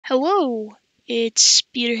Hello, it's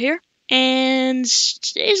Peter here, and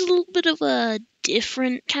today's a little bit of a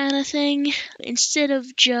different kind of thing. Instead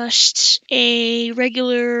of just a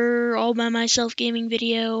regular all by myself gaming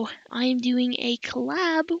video, I am doing a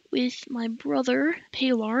collab with my brother,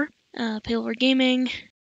 Palaar Gaming.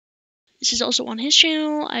 This is also on his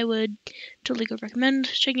channel. I would totally go recommend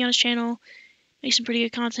checking out his channel. Makes some pretty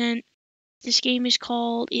good content. This game is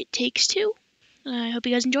called It Takes Two. I hope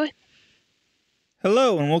you guys enjoy.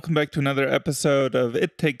 Hello, and welcome back to another episode of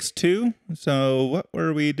It Takes Two. So, what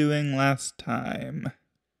were we doing last time?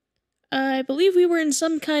 I believe we were in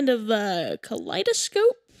some kind of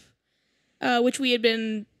kaleidoscope, which we had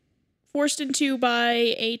been forced into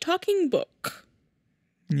by a talking book.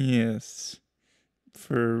 Yes.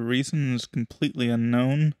 For reasons completely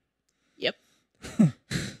unknown. Yep.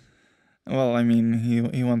 Well, I mean,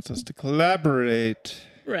 he wants us to collaborate.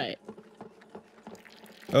 Right.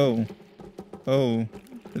 Oh,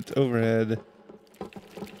 it's overhead.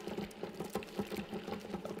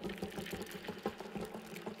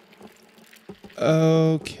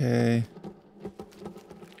 Okay.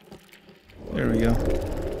 There we go.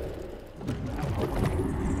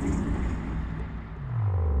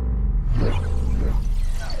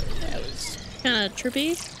 That was kind of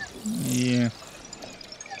trippy. Yeah.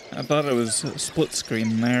 I thought it was a split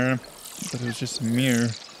screen there, but it was just a mirror.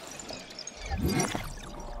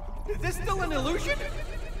 Is this still an illusion?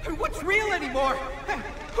 What's real anymore?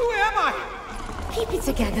 Who am I? Keep it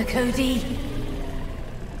together, Cody.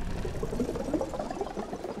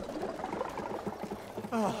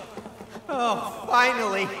 Oh,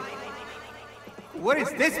 finally. What is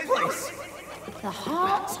this place? The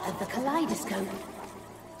heart of the kaleidoscope.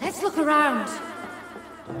 Let's look around.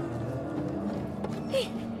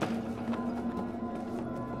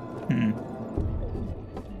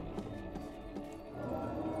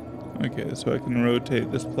 Okay, so I can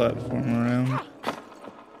rotate this platform around.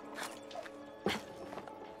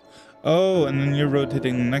 Oh, and then you're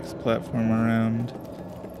rotating the next platform around.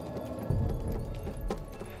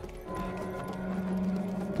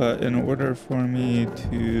 But in order for me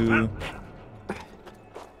to...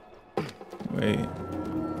 Wait.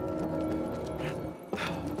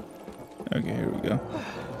 Okay, here we go.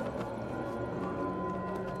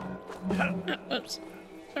 Oops.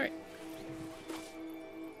 Sorry.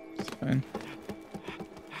 It's fine.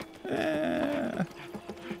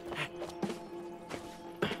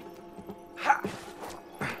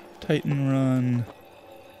 Titan run.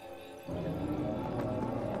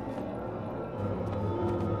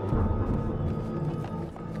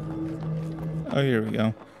 Oh, here we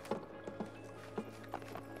go.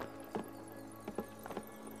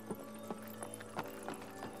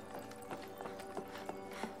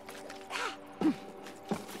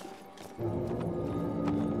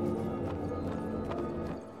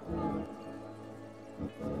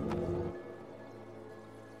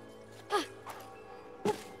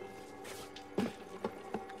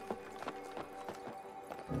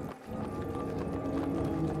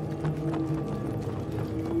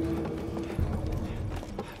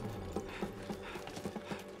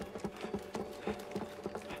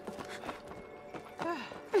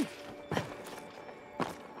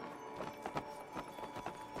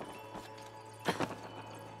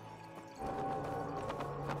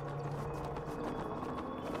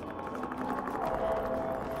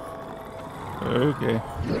 Okay.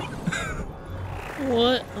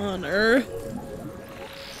 What on earth?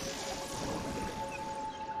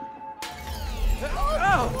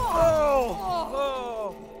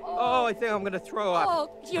 Oh, I think I'm gonna throw up.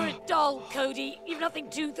 Oh, you're a doll, Cody. You've nothing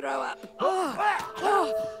to throw up.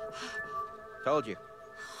 Told you.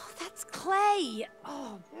 That's clay.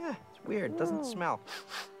 Oh, Yeah, it's weird. Doesn't smell.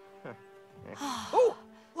 Huh. Yeah. Oh,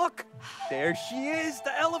 look! There she is,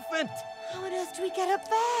 the elephant! how on earth do we get up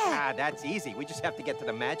there? Ah, that's easy. We just have to get to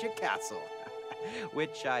the magic castle.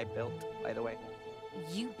 Which I built, by the way.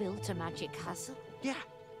 You built a magic castle? Yeah,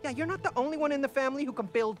 you're not the only one in the family who can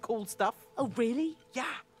build cool stuff. Oh, really? Yeah,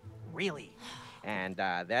 really. And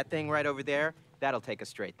that thing right over there, that'll take us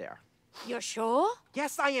straight there. You're sure?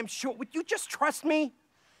 Yes, I am sure. Would you just trust me?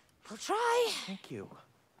 We'll try. Thank you.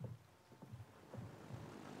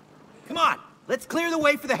 Come on, let's clear the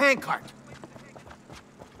way for the handcart.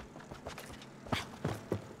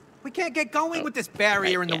 We can't get going with this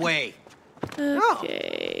barrier in the way.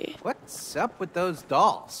 Okay. What's up with those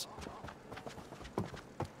dolls?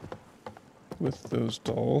 With those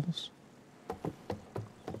dolls.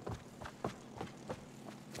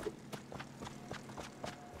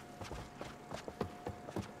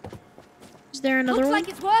 Is there another Looks one? like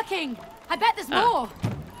it's working. I bet there's more.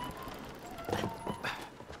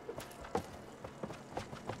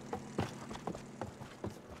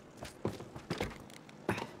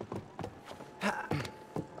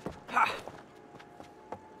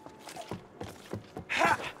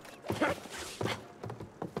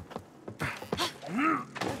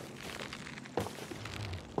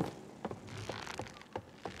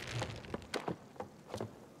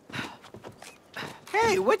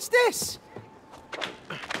 Hey, what's this?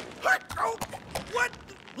 Oh, what?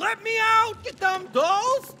 Let me out, you dumb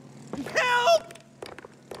dolls! Help!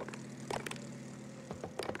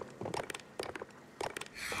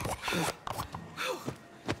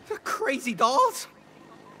 The crazy dolls.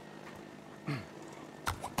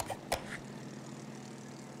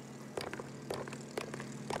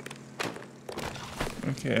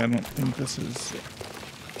 Okay, I don't think this is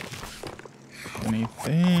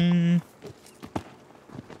anything.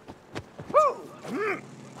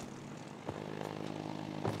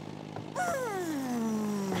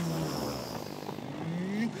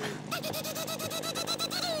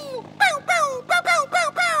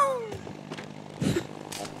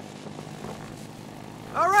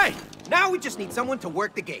 All right, now we just need someone to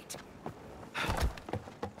work the gate.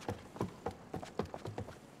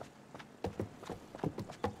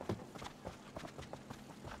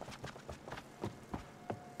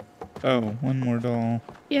 Oh, one more doll.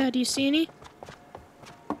 Yeah, do you see any?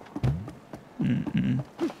 Mm-mm.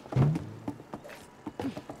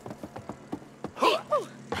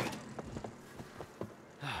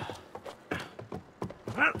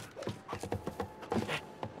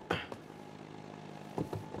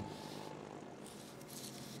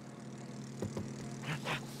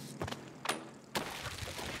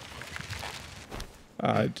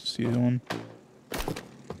 I just see one.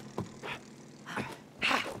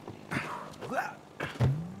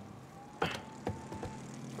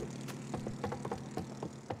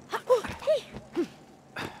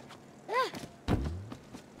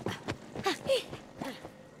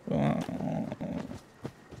 Well,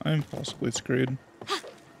 I'm possibly screwed.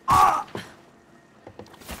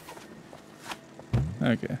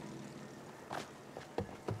 Okay.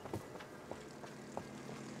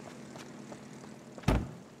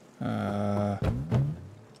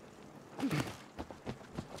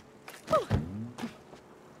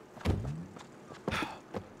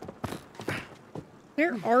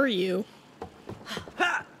 Where are you?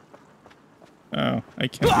 Oh, I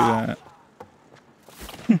can't do that.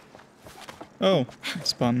 Oh, it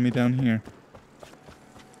spawned me down here.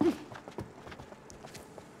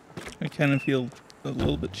 I kind of feel a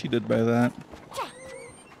little bit cheated by that.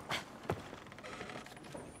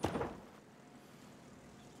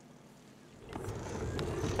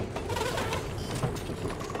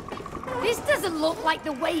 This doesn't look like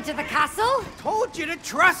the way to the castle. Told you to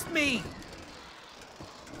trust me.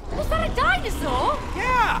 Was that a dinosaur?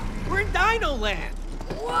 Yeah, we're in Dino Land.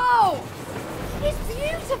 Whoa! It's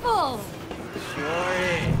beautiful! Sure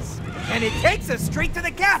is. And it takes us straight to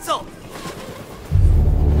the castle.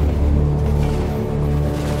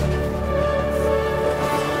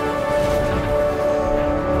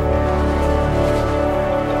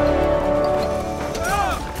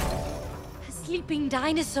 A sleeping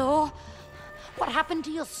dinosaur? What happened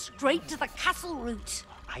to your straight to the castle route?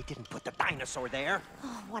 I didn't put the dinosaur there.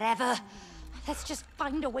 Oh, whatever. Let's just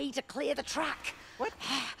find a way to clear the track. What?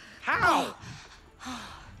 How?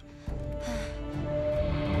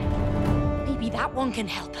 Maybe that one can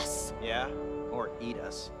help us. Yeah, or eat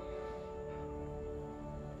us.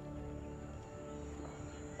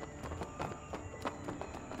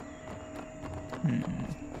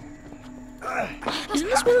 Isn't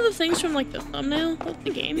this one of the things from like the thumbnail of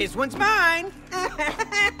the game? This one's mine.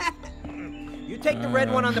 You take the red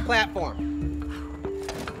one on the platform.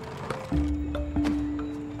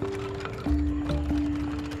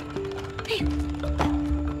 Okay.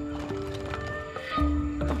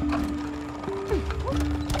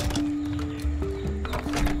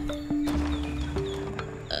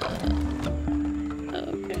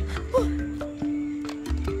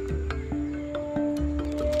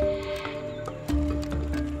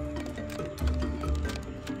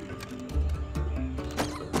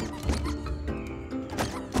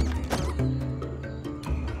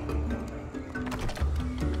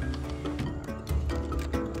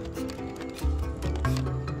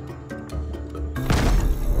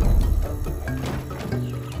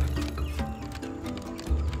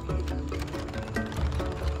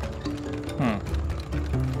 Huh.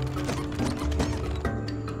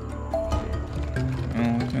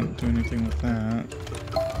 Oh, I can't do anything with that.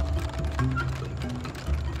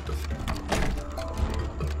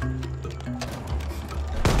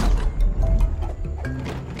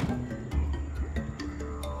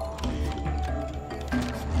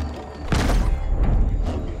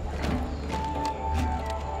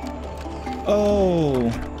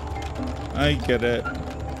 Oh, I get it.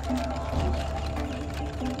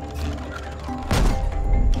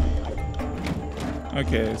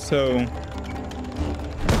 Okay, so I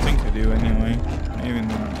think I do anyway. Maybe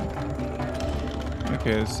not.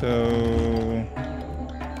 Okay, so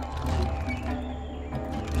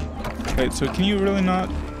Wait, so can you really not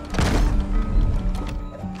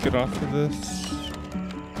get off of this?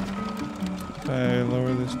 If I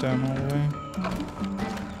lower this down all the way?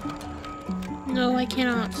 No, I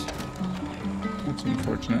cannot. That's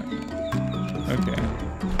unfortunate. Okay.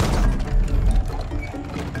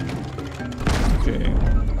 Okay.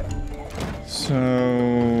 So...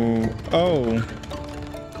 Oh!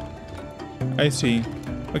 I see.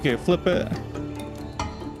 Okay, flip it.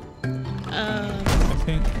 I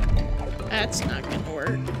think. That's not gonna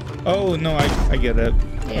work. Oh, no, I get it.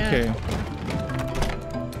 Yeah. Okay.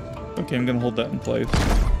 Okay, I'm gonna hold that in place.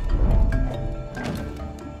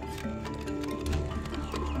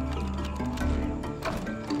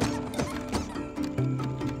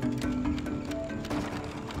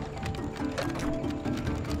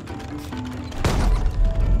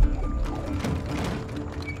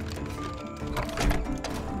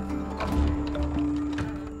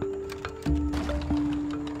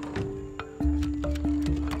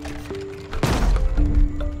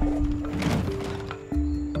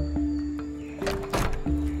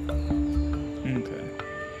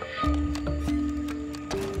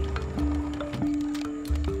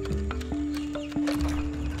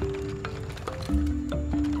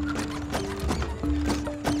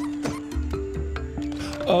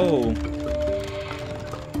 Oh.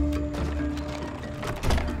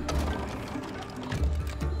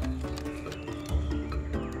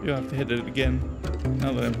 You'll have to hit it again,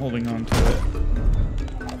 now that I'm holding on to it.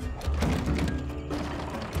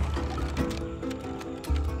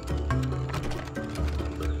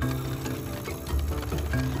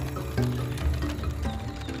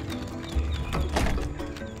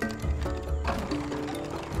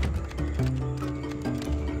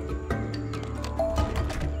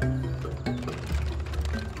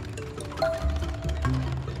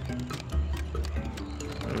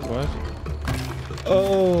 What?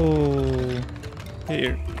 Oh,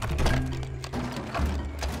 here.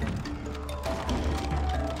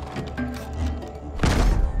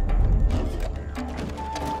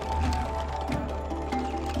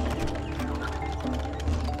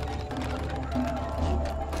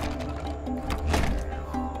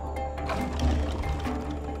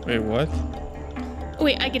 Wait, what? Oh,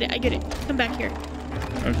 wait, I get it. Come back here.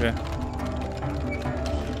 Okay.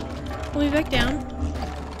 Pull me back down.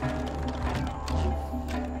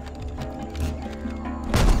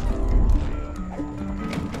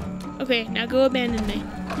 Okay, now go abandon me.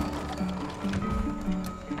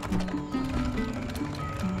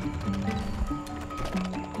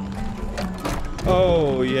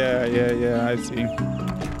 Oh, yeah, I see.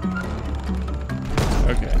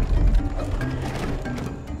 Okay.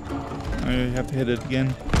 I have to hit it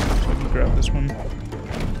again so I can grab this one.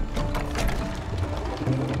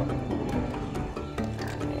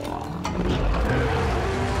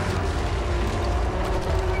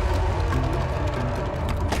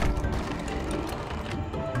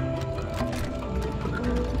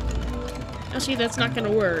 Now see, that's not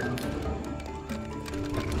gonna work.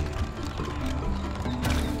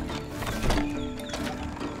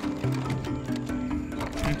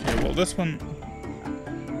 Okay, well this one...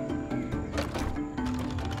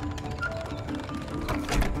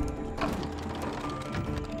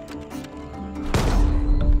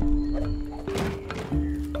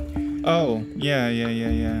 Oh, yeah.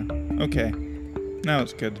 Okay. Now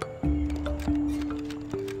it's good.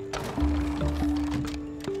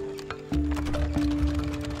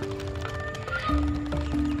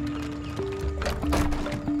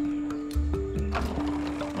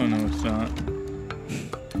 Oh no, it's not.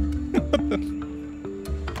 What the?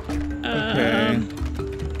 Okay.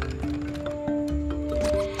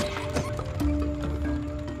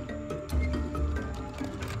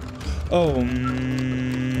 Oh,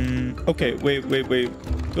 okay, wait.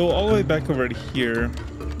 Go all the way back over to here.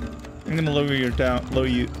 I'm gonna lower you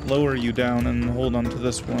down and hold on to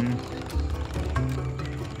this one.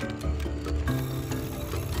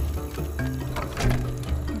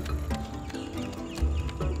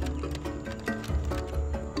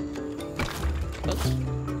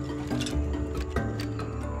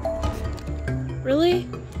 Really?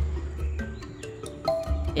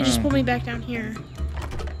 It just pulled me back down here.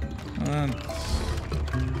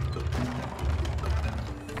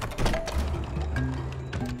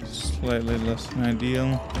 Slightly less than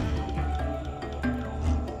ideal.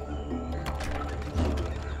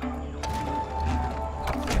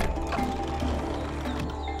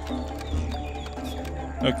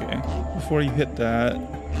 Okay, before you hit that,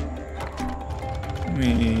 let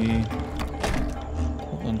me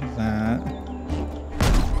hold on to that.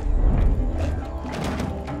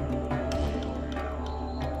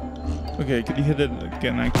 Okay, could you hit it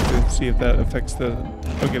again? Actually. to see if that affects the...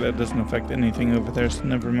 Okay, that doesn't affect anything over there, so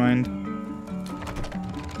never mind.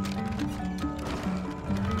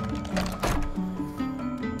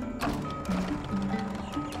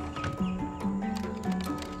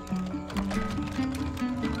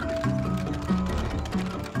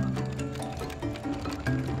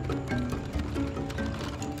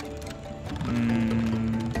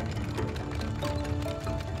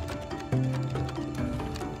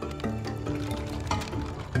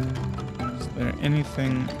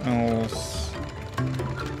 Anything else?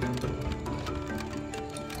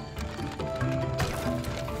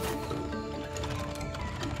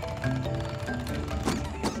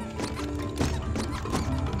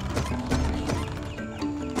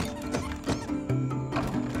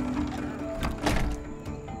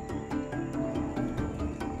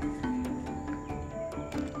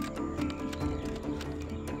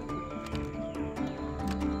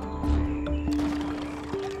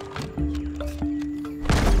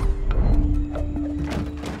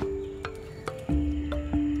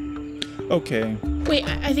 Okay. Wait,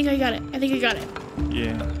 I think I got it. I think I got it.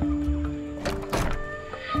 Yeah.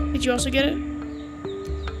 Did you also get it?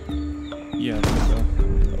 Yeah, I think so.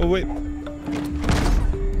 Oh, wait.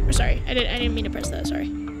 Or sorry, I didn't mean to press that, sorry.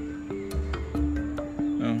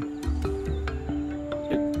 Oh.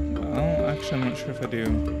 Well, actually, I'm not sure if I do.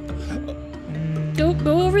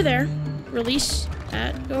 Go over there. Release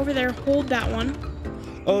that. Go over there. Hold that one.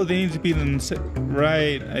 Oh, they need to be in the...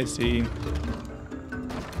 Right, I see.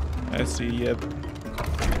 I see, yep.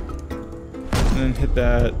 And then hit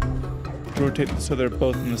that. Rotate so they're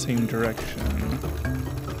both in the same direction.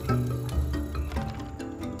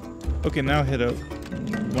 Okay, now hit it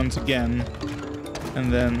once again.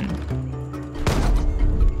 And then...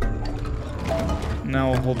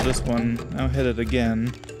 Now I'll hold this one. Now hit it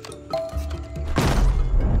again.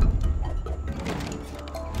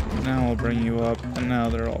 Now I'll bring you up, and now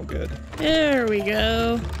they're all good. There we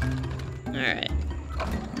go. Alright.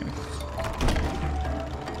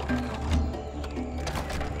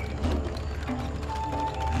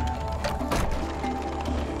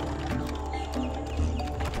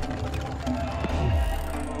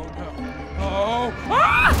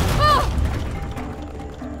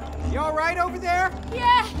 You all right over there?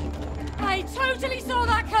 Yeah, I totally saw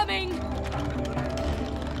that coming.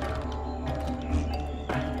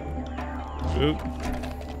 Oop.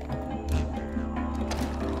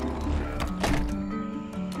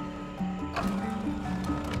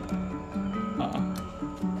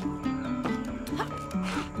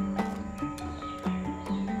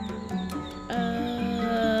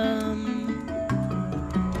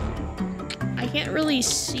 I can't really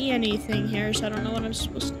see anything here, so I don't know what I'm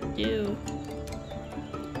supposed to do.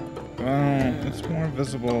 Well, it's more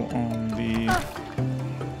visible on the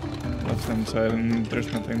left-hand side, and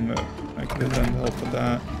there's nothing that I could have done to help with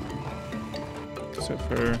that. Except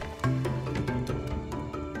for...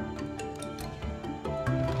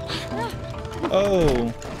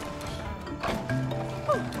 Oh!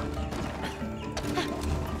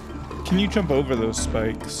 Can you jump over those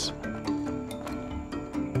spikes?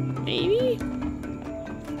 Maybe?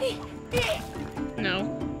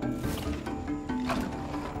 No.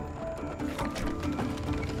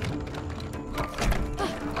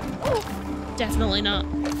 Definitely not.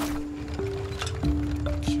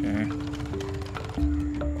 Okay.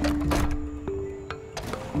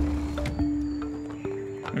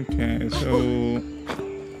 Okay, so...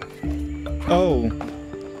 Oh!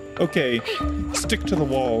 Okay, stick to the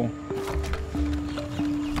wall.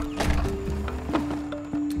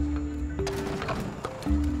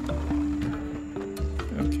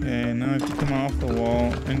 Okay, now I have to come off the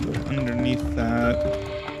wall and go underneath that.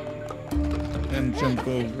 And jump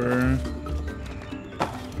over.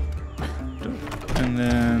 And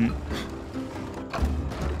then...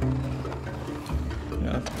 you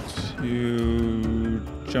have to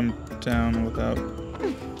jump down without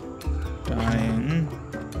dying.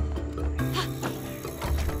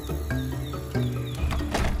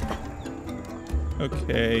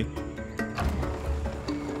 Okay.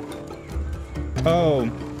 Oh.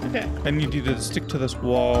 Okay. I need you to stick to this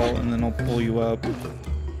wall, and then I'll pull you up.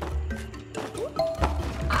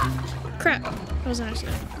 Crap. That was an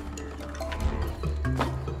accident.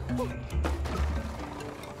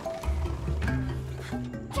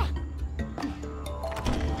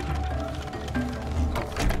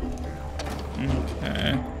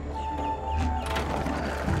 Okay.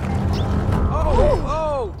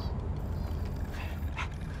 Oh!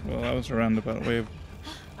 Well, that was a roundabout way of...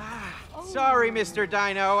 Sorry, Mr.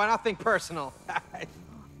 Dino. Nothing personal.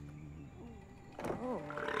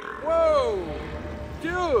 Whoa!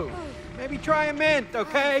 Dude! Maybe try a mint,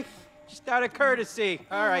 okay? Just out of courtesy.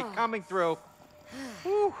 All right, coming through.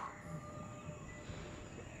 Whew.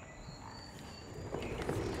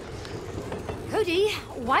 Cody,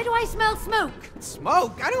 why do I smell smoke?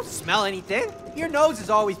 Smoke? I don't smell anything. Your nose has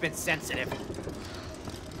always been sensitive.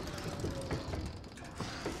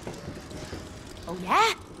 Oh,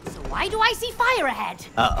 yeah? So why do I see fire ahead?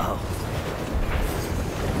 Uh-oh.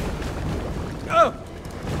 Oh!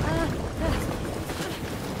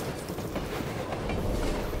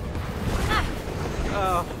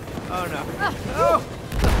 Oh, oh no. Oh!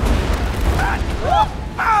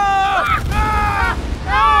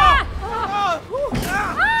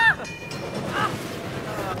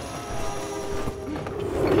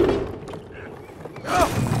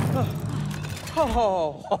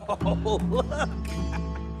 Oh, look!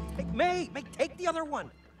 Hey, May, take the other one.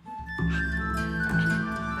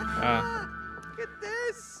 Look at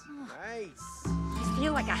this. Nice. I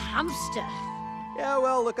feel like a hamster. Yeah,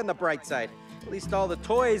 well, look on the bright side. At least all the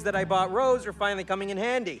toys that I bought Rose are finally coming in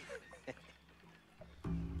handy.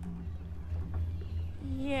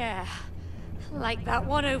 Yeah, like that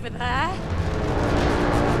one over there.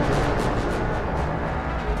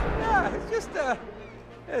 Yeah,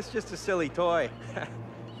 it's just a silly toy.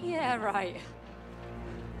 Yeah, right.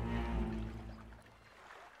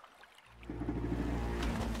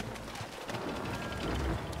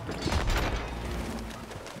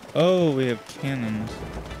 Oh, we have cannons.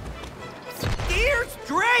 Steer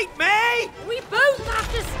straight, May! We both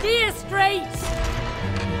have to steer straight.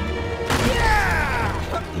 Yeah!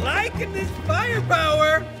 I'm liking this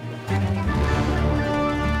firepower!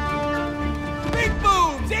 Big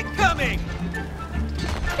booms incoming!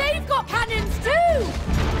 They've got cannons too!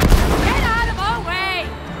 Get out of our way!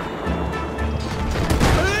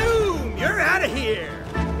 Boom! You're out of here!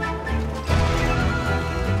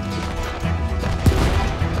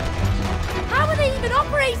 How are they even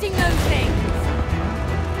operating those things?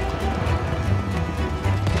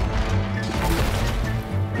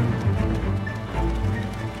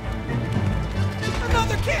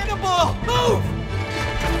 Another cannonball! Move!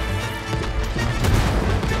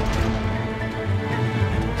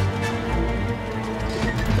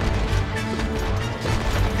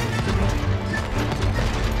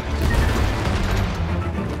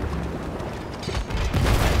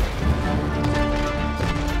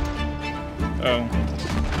 Oh.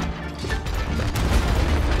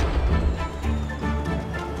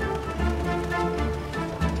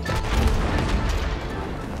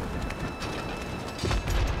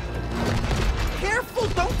 Careful,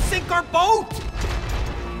 don't sink our boat!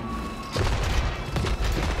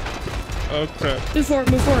 Oh crap. Move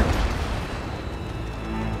forward, move forward.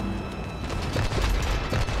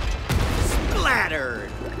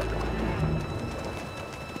 Splattered!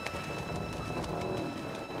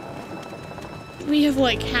 We have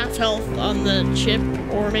like half health on the ship,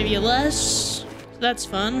 or maybe less. That's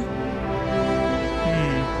fun.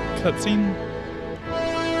 Cutscene?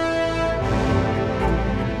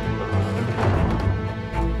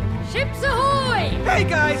 Ships ahoy! Hey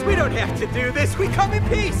guys, we don't have to do this. We come in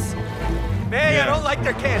peace. May, I don't like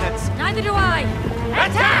their cannons. Neither do I.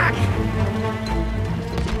 Attack!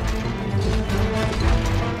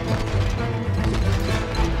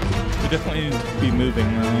 We definitely need to be moving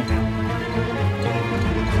now.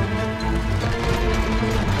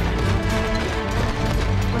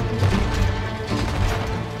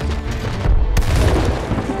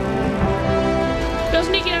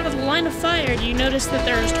 Doesn't he get out of the line of fire? Do you notice that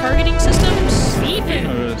there's targeting systems? I Even.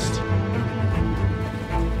 noticed.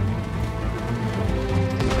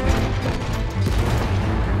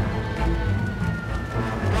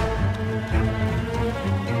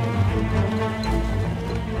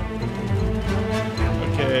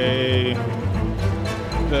 Okay.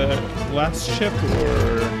 The last ship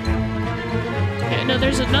or... Yeah, no,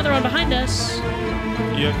 there's another one behind us.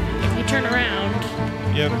 Yep, If you turn around.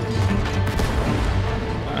 yep.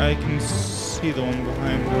 I can see the one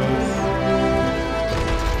behind us.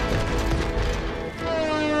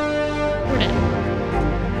 We're dead.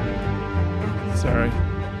 Sorry.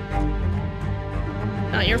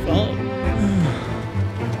 Not your fault.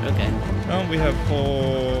 Okay. Oh, we have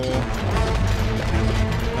full...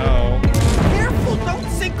 Oh. Careful, don't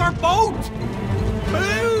sink our boat!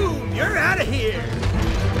 Boom! You're out of here!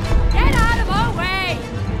 Get out of our way!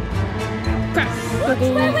 Crap.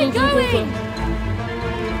 Where are we going?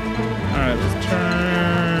 Alright, let's turn.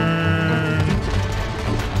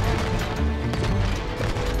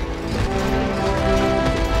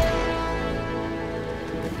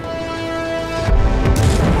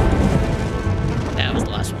 That was the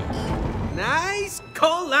last one. Nice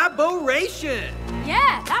collaboration!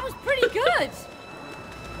 Yeah, that was pretty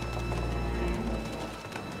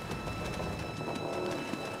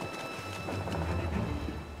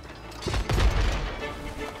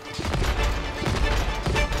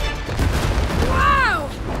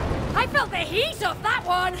off that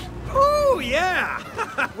one. Ooh, yeah!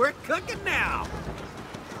 We're cooking now.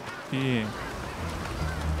 Yeah.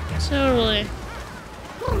 Totally.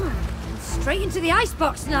 Straight into the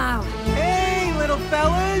icebox now. Hey, little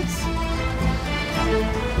fellas!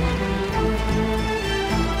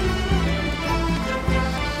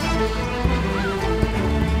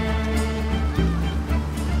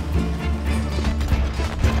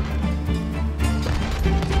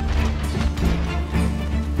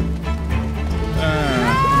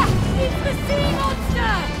 It's the sea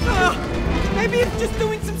monster! Maybe it's just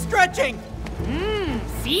doing some stretching.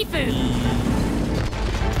 Seafood.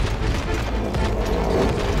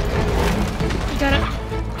 You got it.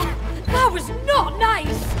 That was not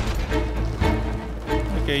nice.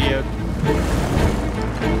 Okay, yeah.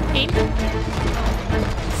 Aim.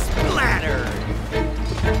 Splatter!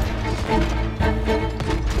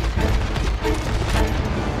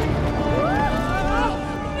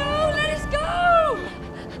 No, let us go!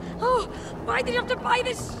 Oh, why did you have to buy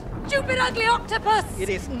this stupid, ugly octopus? It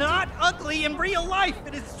is not ugly in real life.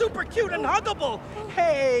 It is super cute and huggable.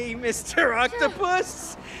 Hey, Mr.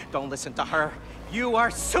 Octopus. Don't listen to her. You are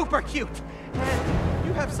super cute. And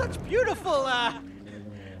you have such beautiful,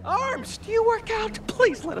 arms. Do you work out?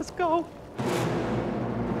 Please let us go.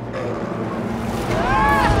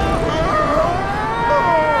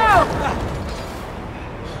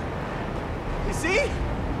 You see?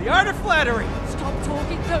 The art of flattery. Stop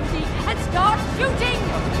talking, Cody, and start shooting!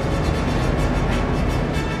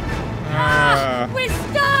 We're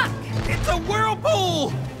stuck! It's a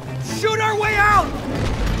whirlpool! Shoot our way out!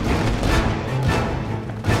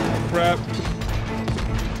 Crap.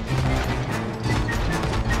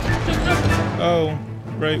 Oh,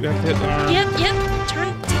 right, we have to hit the arm. Yep.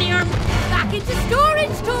 Turn to the arm. Back into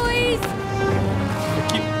storage toys!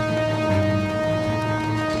 Keep...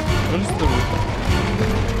 What is the...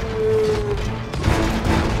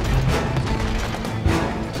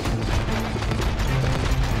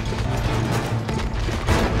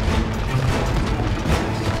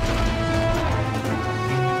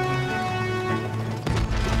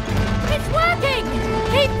 It's working!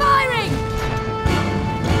 Keep firing!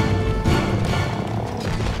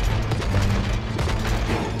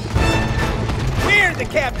 We're the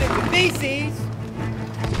captains of these seas!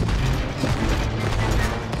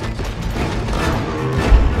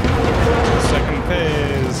 Second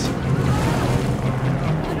phase.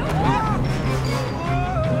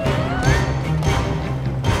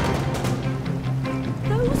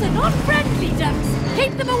 Those are not friendly ducks!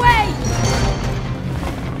 Keep them away!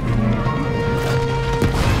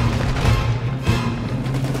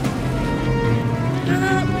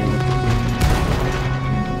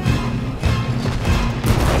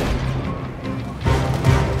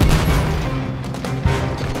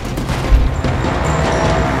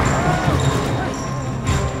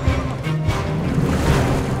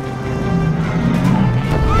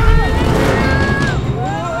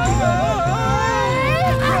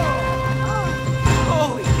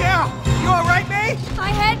 Holy cow! You alright, May? My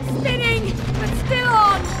head's spinning, but still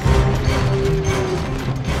on!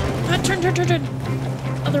 Turn.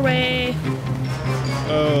 Other way.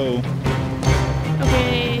 Oh.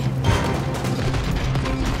 Okay.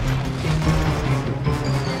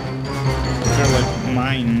 They're like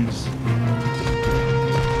mines.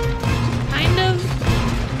 Kind of.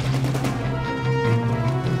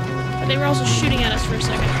 But they were also shooting at us for a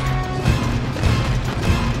second.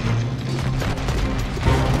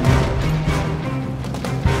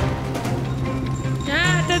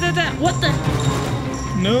 What the?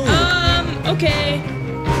 No! Okay.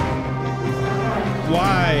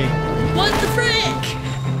 Why? What the frick?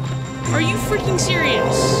 Are you freaking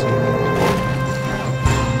serious?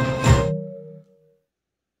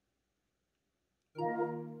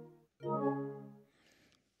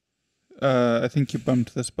 I think you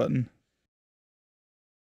bumped this button.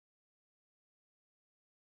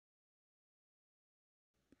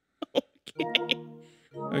 Okay.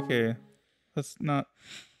 Okay. Let's not...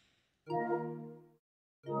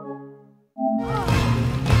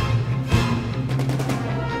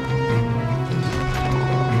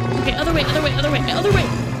 Okay, other way. Out of the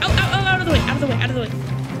way.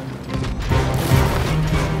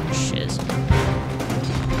 Shiz.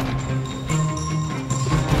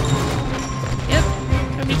 Yep.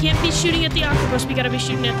 And we can't be shooting at the octopus, we gotta be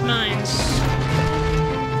shooting at the mines.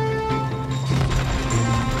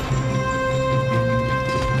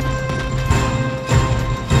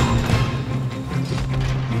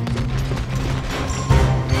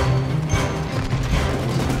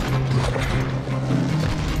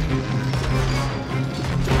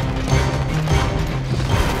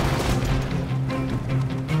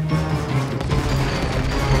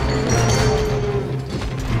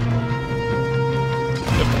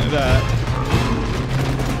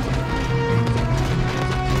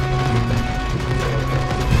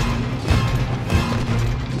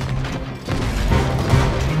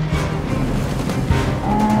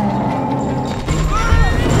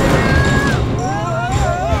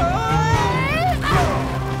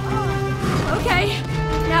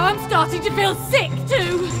 starting to feel sick,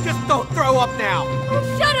 too. Just don't throw up now.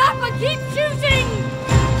 Oh, shut up and keep shooting!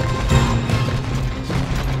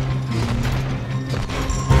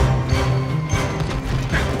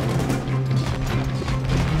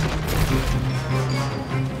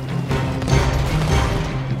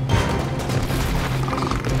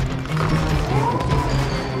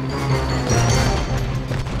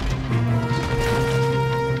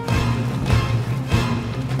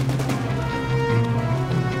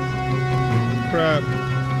 Crap.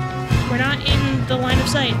 We're not in the line of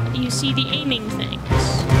sight. You see the aiming things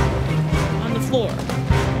on the floor.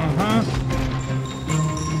 Uh-huh.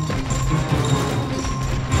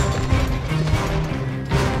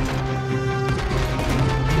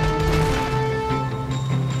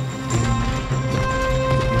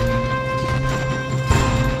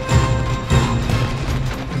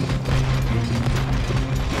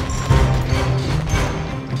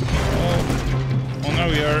 Oh, now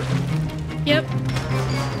we are. Yep.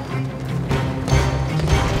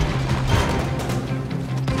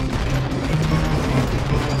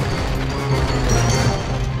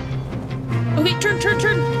 Okay,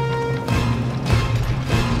 turn.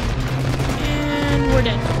 And we're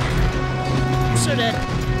dead. So dead.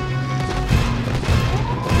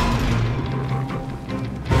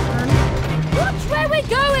 Turn. Watch where we're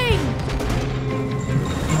going!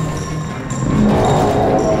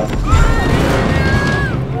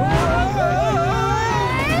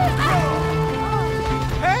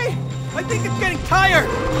 Hey, I think it's getting tired.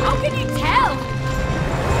 How can you tell?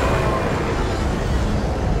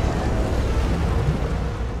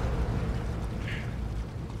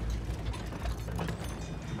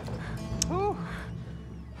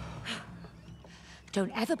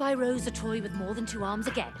 Don't ever buy Rose a toy with more than 2 arms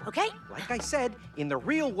again, okay? Like I said, in the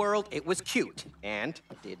real world, it was cute and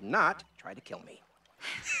did not try to kill me.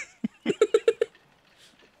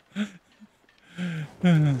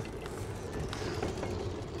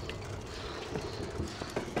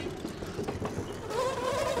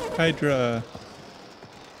 Hydra.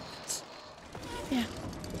 Yeah.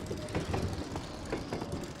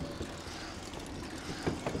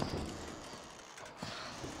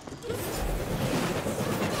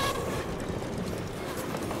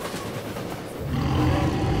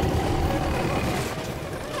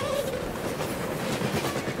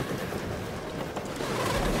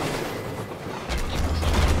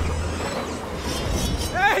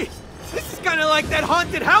 Hey, this is kind of like that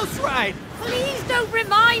haunted house ride. Please don't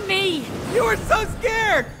remind me! You were so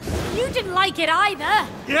scared. You didn't like it either,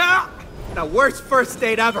 Yeah, the worst first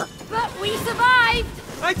date ever. but we survived!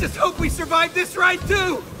 I just hope we survive this ride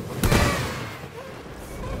too.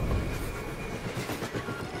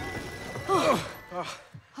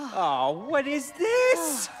 Oh, what is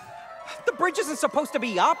this? The bridge isn't supposed to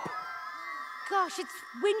be up. Gosh, it's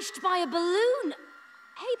winched by a balloon.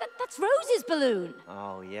 Hey, that's Rose's balloon.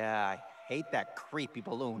 Oh, yeah, I hate that creepy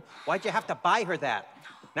balloon. Why'd you have to buy her that?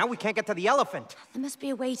 Now we can't get to the elephant. There must be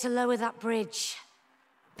a way to lower that bridge.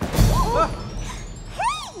 Hey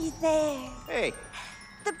there! Hey,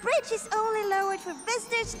 The bridge is only lowered for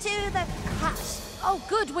visitors to the castle. Oh,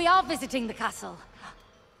 good, we are visiting the castle.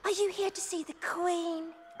 Are you here to see the queen?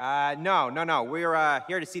 no. We're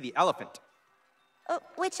here to see the elephant. Oh,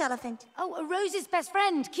 which elephant? Oh, Rose's best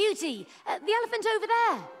friend, Cutie. The elephant over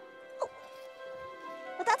there.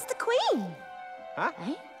 Well, that's the queen. Huh?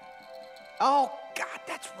 Eh? Oh, God,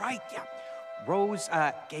 that's right, yeah. Rose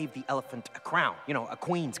gave the elephant a crown. You know, a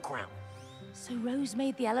queen's crown. So Rose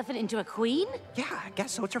made the elephant into a queen? Yeah, I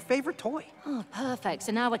guess so. It's her favorite toy. Oh, perfect.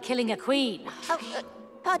 So now we're killing a queen. Oh,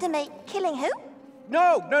 pardon me, killing who?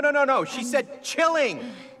 No. She said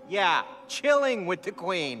chilling. Yeah, chilling with the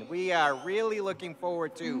queen. We are really looking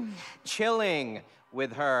forward to chilling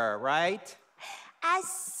with her, right? I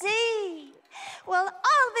see. Well,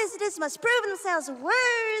 all visitors must prove themselves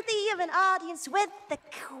worthy of an audience with the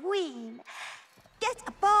queen. Get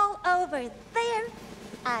a ball over there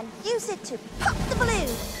and use it to pop the balloon.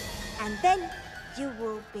 And then you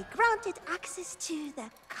will be granted access to the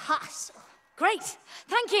castle. Great.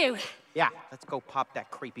 Thank you. Yeah, let's go pop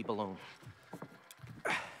that creepy balloon.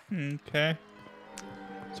 Okay.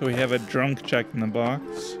 So we have a drunk check in the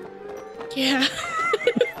box. Yeah.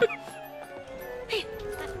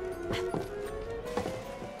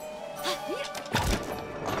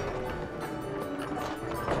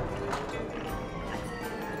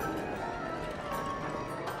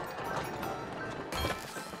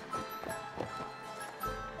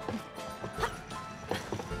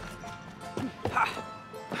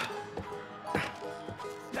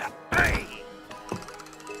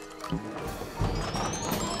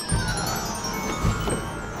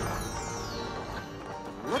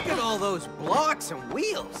 those blocks and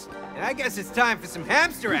wheels. And I guess it's time for some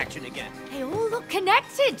hamster action again. They all look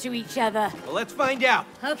connected to each other. Well, let's find out.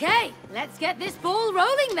 Okay, let's get this ball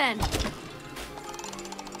rolling then.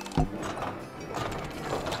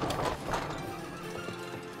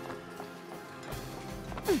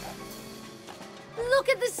 Look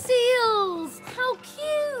at the seals! How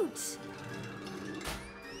cute!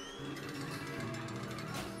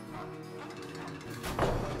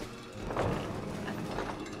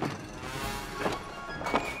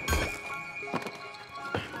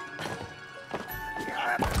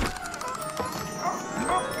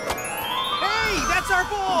 Hey, that's our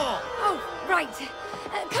ball! Oh, right.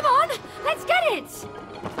 Come on, let's get it!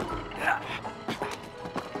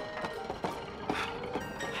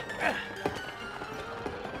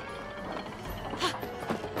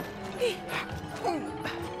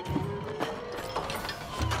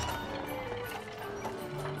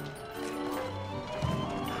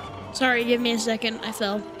 Sorry, give me a second. I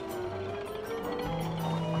fell.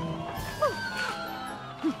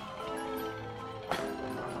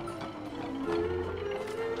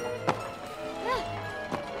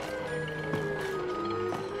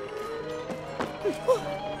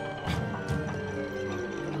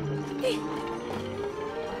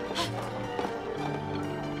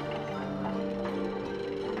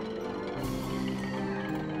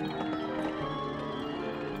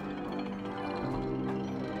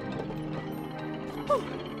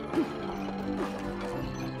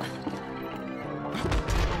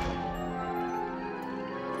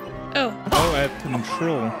 Oh, I have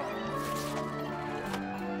control.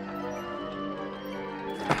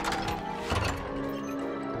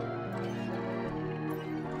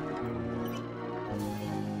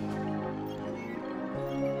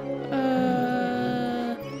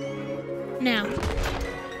 Now.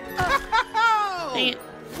 Dang it.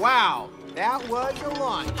 Wow, that was a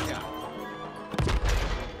launch shot.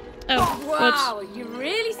 Oh, Wow, you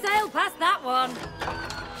really sailed past that one.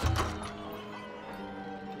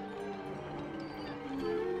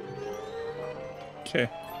 Okay.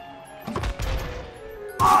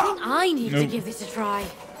 I think I need to Nope. give this a try.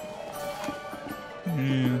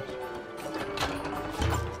 Mm.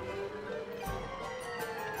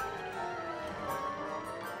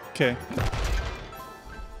 Okay.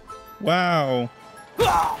 Wow.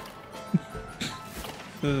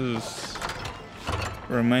 This is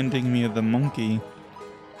reminding me of the monkey.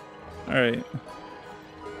 Alright.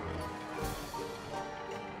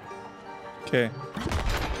 Okay.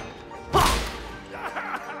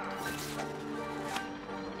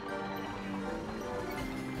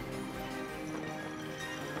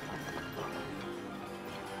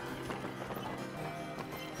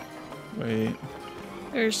 Wait.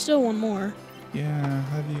 there's still one more. Yeah,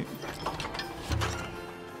 how do you...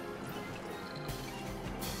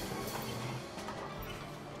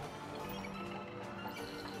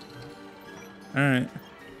 Alright.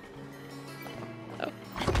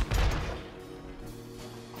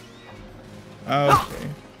 Okay.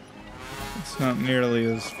 It's not nearly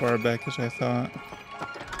as far back as I thought.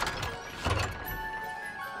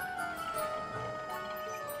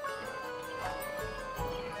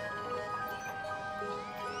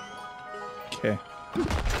 Okay.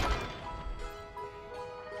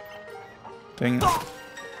 Dang it.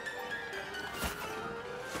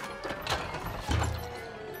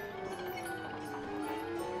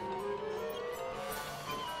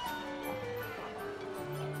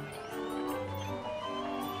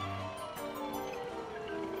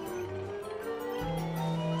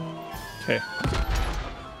 Okay.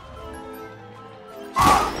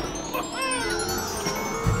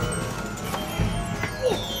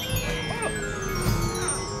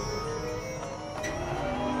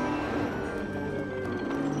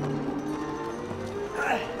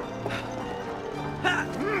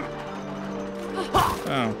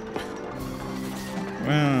 Oh.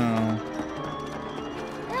 Wow.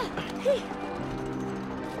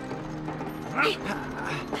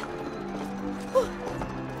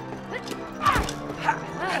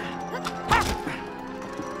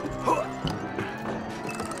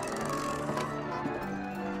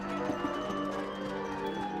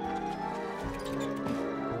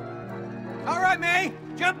 All right, May,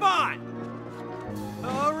 jump on.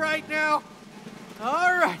 All right now.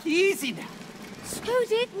 All right, easy now.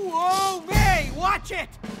 Scoot it. Whoa, May, watch it.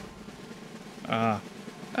 Ah.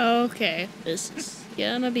 Okay, this is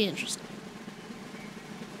gonna be interesting.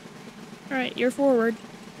 Alright, you're forward.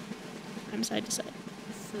 I'm side to side.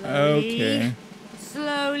 Slowly. Okay.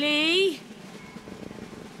 Slowly.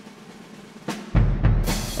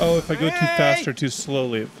 Oh, if I go too Hey! fast or too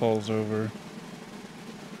slowly, it falls over.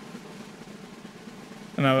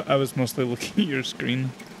 And I was mostly looking at your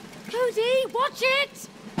screen. Cody, watch it!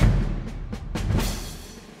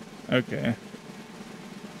 Okay.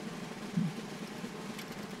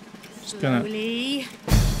 Just gonna... Slowly.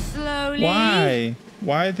 Slowly. Why?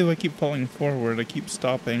 Why do I keep falling forward? I keep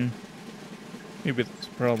stopping. Maybe that's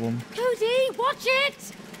a problem. Cody, watch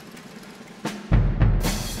it!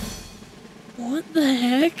 What the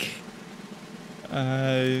heck?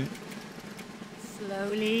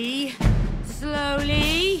 Slowly.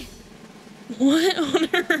 Slowly. What on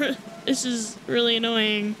earth? This is really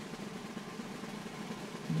annoying.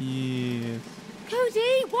 Yes.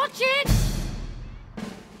 Cody, watch it!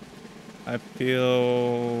 I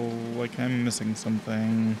feel like I'm missing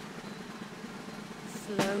something.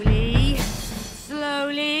 Slowly.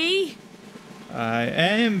 Slowly. I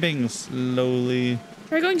am being slowly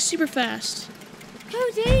Try going super fast.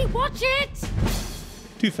 Cody, watch it!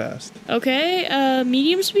 too fast. Okay,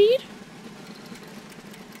 medium speed?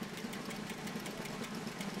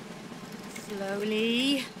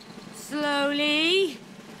 Slowly. Slowly.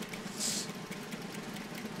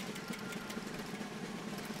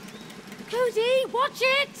 Cody, watch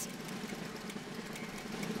it!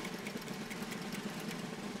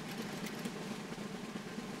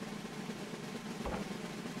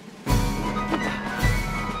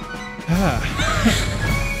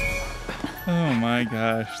 Oh my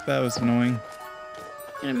gosh, that was annoying.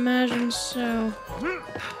 I can imagine so.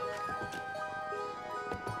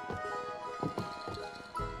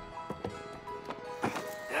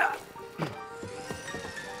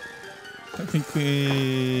 I think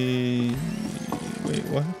we... Wait,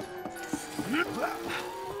 what?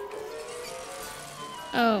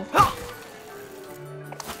 Oh. Ah.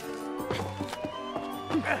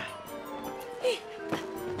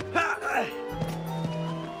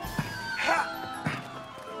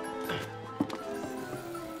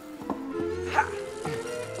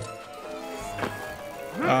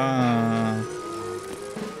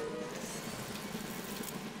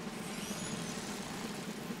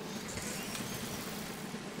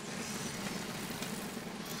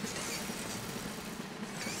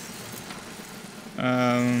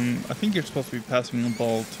 I think you're supposed to be passing the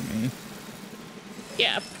ball to me,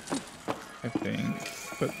 Yeah. I think.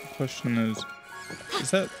 But the question is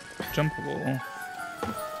that jumpable?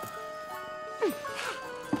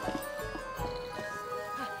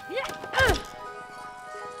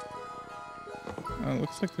 It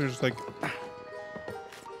looks like there's like...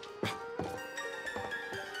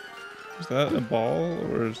 Is that a ball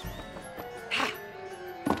or is...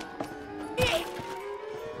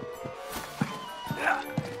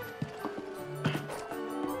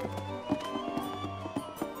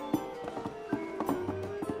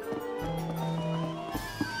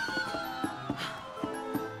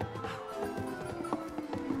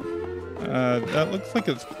 that looks like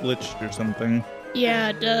it's glitched or something. Yeah,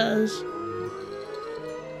 it does.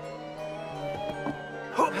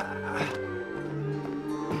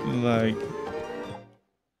 Like...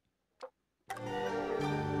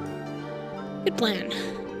 Good plan.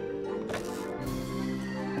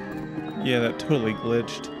 Yeah, that totally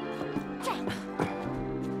glitched.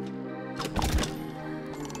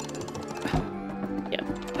 Yep.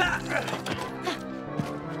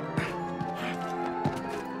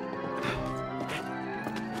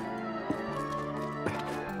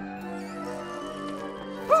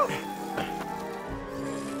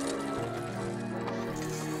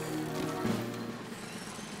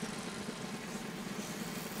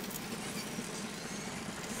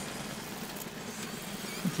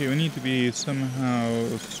 Okay, we need to be somehow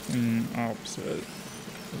swinging opposite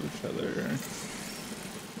of each other.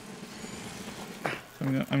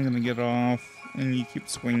 So I'm gonna get off, and you keep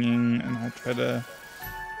swinging, and I'll try to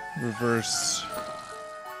reverse.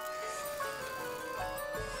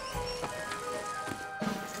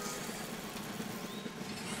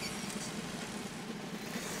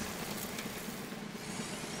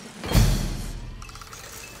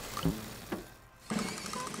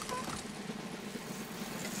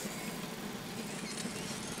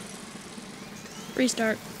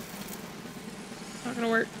 Restart. Not gonna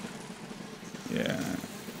work. Yeah.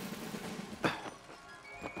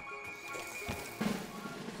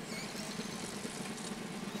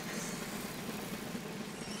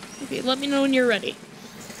 Okay, let me know when you're ready.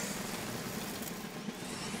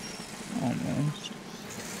 Almost.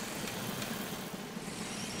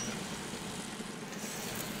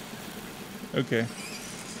 Okay.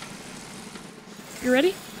 You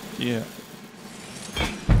ready? Yeah.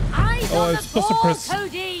 Eyes Oh, I on was the supposed to ball, press...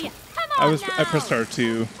 Cody! Come on I pressed now.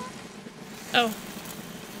 R2, Oh.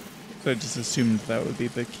 so I just assumed that would be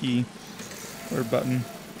the key or button.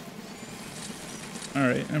 All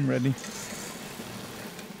right, I'm ready.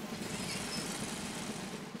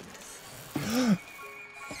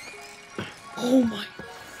 Oh my.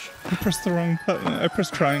 I pressed the wrong button. I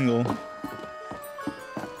pressed triangle.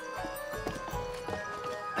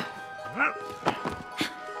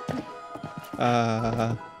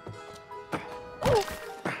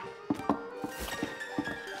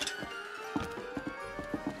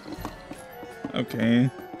 Okay.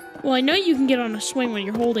 Well, I know you can get on a swing when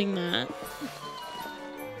you're holding that.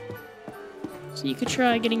 So you could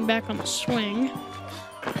try getting back on the swing.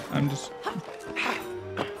 I'm just...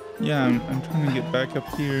 Yeah, I'm trying to get back up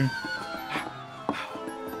here.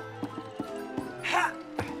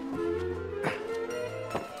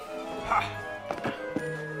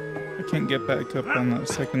 I can't get back up on that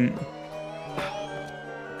second...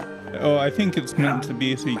 Oh, I think it's meant to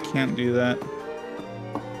be so you can't do that.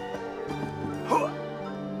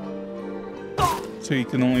 So you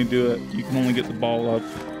can only do it, you can only get the ball up.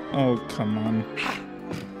 Oh, come on.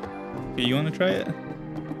 Okay, you want to try it?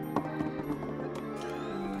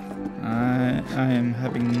 I am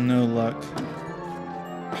having no luck.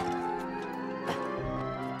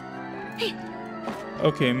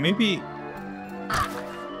 Okay, maybe...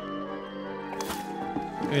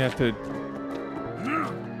 We have to...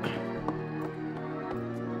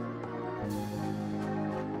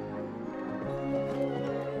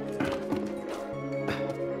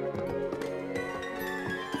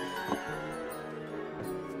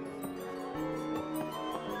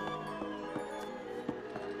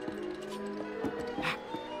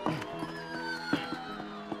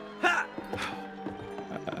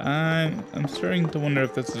 I'm starting to wonder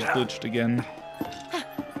if this is glitched again.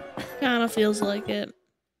 Kinda feels like it.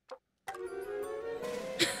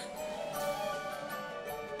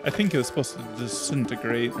 I think it was supposed to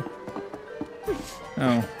disintegrate.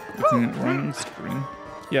 Oh, looking at the wrong screen.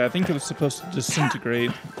 Yeah, I think it was supposed to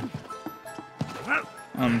disintegrate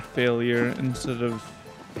on failure instead of...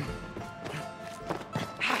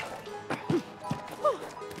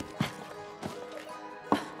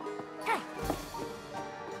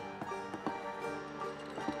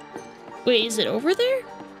 Wait, is it over there?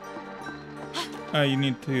 You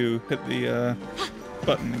need to hit the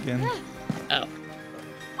button again. Oh.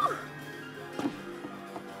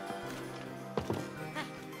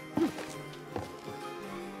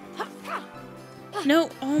 No,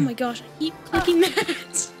 oh my gosh, I keep clicking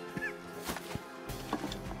that.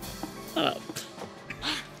 Oh.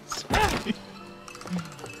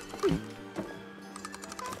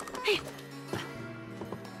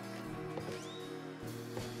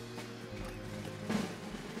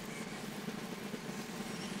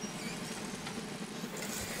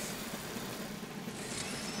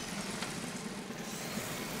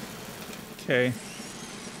 Okay.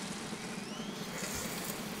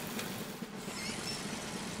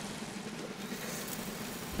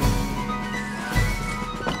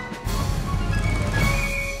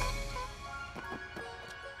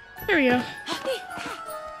 There we go.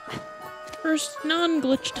 First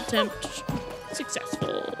non-glitched attempt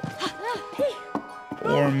successful.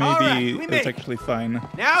 Or maybe All right, we it's made it. actually fine.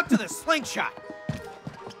 Now to the slingshot.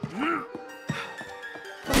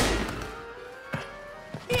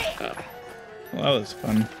 Well, that was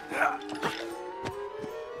fun.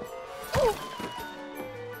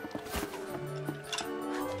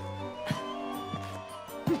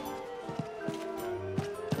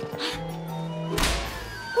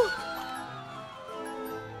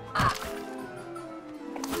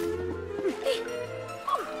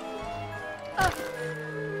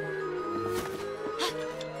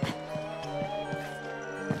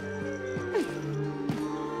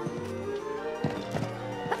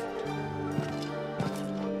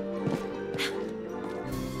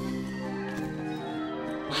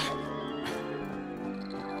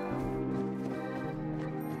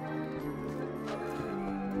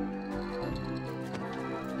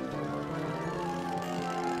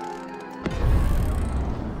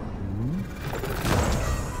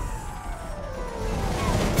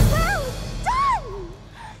 Well done!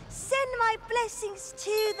 Send my blessings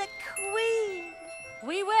to the Queen.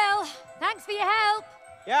 We will. Thanks for your help.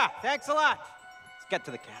 Yeah, thanks a lot. Let's get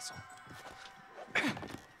to the castle.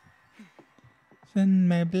 Send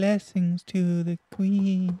my blessings to the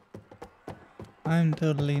queen. I'm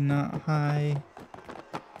totally not high.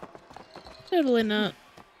 Totally not.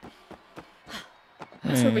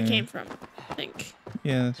 That's where we Yeah. came from, I think.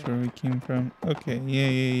 Yeah, that's where we came from. Okay,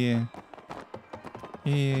 yeah.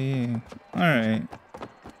 Yeah. Alright.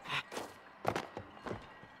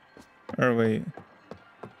 Or wait.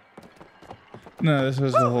 No, this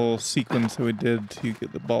was the whole sequence that we did to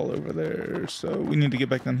get the ball over there. So we need to get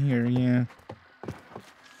back on here, yeah.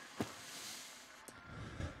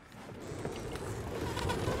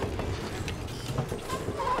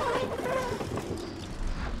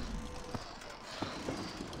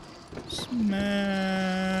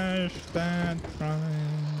 that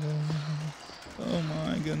triangle. Oh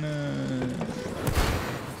my goodness.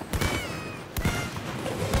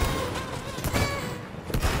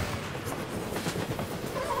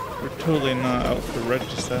 We're totally not out for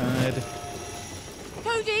regicide.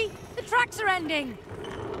 Cody, the tracks are ending.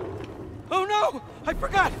 Oh no! I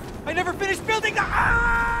forgot! I never finished building the...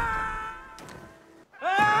 Ah!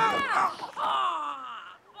 Ah!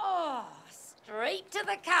 Oh, straight to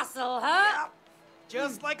the castle, huh?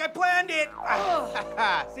 Just like I planned it!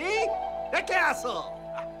 See? The castle!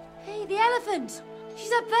 Hey, the elephant.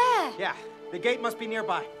 She's up there. Yeah, the gate must be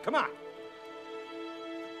nearby. Come on.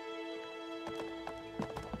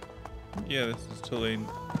 Yeah, this is totally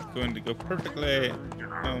going to go perfectly. Oh,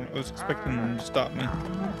 I was expecting them to stop me.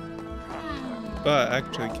 But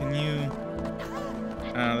actually, can you...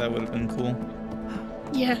 that would have been cool.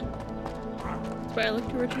 Yeah. That's why I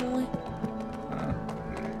looked originally.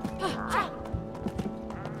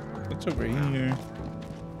 What's over here?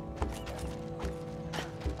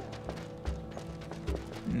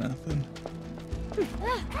 Nothing.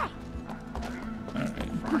 Alright.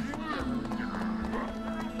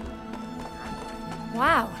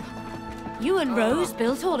 Wow. You and Rose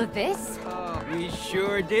built all of this? Oh, we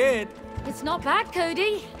sure did. It's not bad,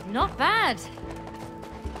 Cody. Not bad.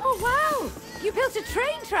 Oh, wow. You built a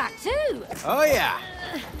train track, too. Oh, yeah.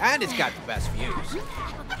 And it's got the best views.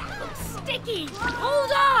 Sticky.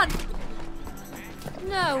 Hold on.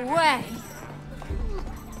 No way.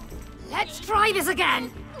 Let's try this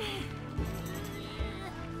again.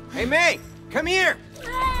 Hey, May, come here.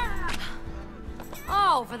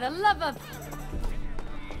 Oh, for the love of...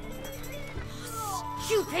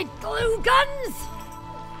 Stupid glue guns!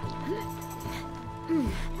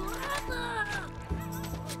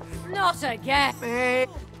 Not again. May.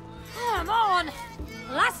 Come on.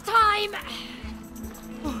 Last time.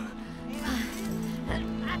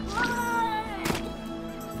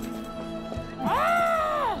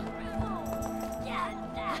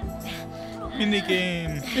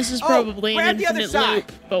 Minigame! This is probably an grab the other infinite side.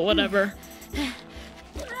 loop, but whatever.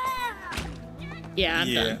 Yeah,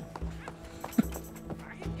 I'm done.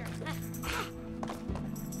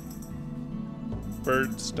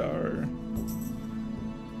 Bird star.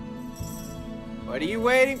 What are you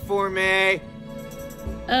waiting for, May?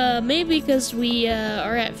 Maybe because we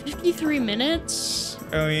are at 53 minutes.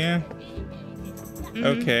 Oh, yeah?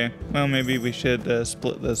 Okay, well, maybe we should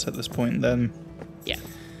split this at this point then. Yeah.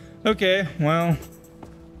 Okay, well,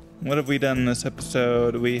 what have we done this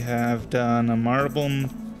episode? We have done a marble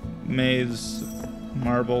maze,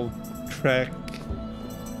 marble track.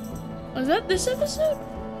 Was that this episode?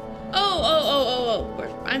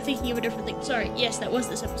 Oh. I'm thinking of a different thing. Sorry. Yes, that was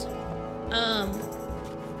this episode.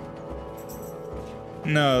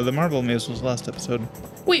 No, the marble maze was last episode.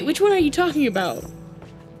 Wait, which one are you talking about?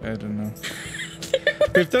 I don't know.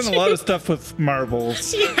 We've done a lot of stuff with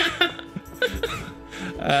marbles. Yeah.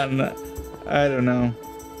 And I don't know.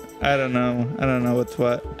 I don't know what's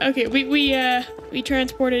what. Okay, we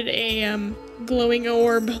transported a glowing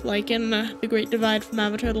orb like in the Great Divide from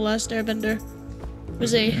Avatar: The Last Airbender. It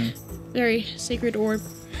was a very sacred orb.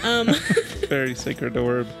 Very sacred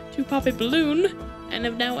orb. To pop a balloon, and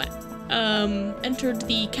have now entered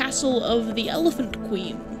the castle of the Elephant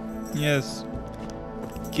Queen. Yes.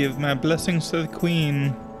 Give my blessings to the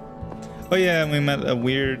queen. Oh yeah, and we met a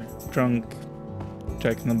weird drunk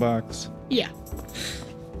Jack in the Box. Yeah.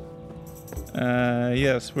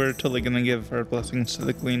 Yes, we're totally gonna give our blessings to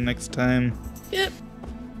the queen next time. Yep.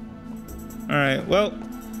 Alright, well,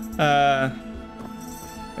 I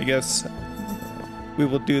guess we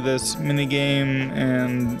will do this minigame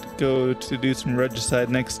and go to do some regicide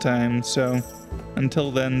next time. So,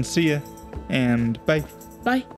 until then, see ya, and bye. Bye.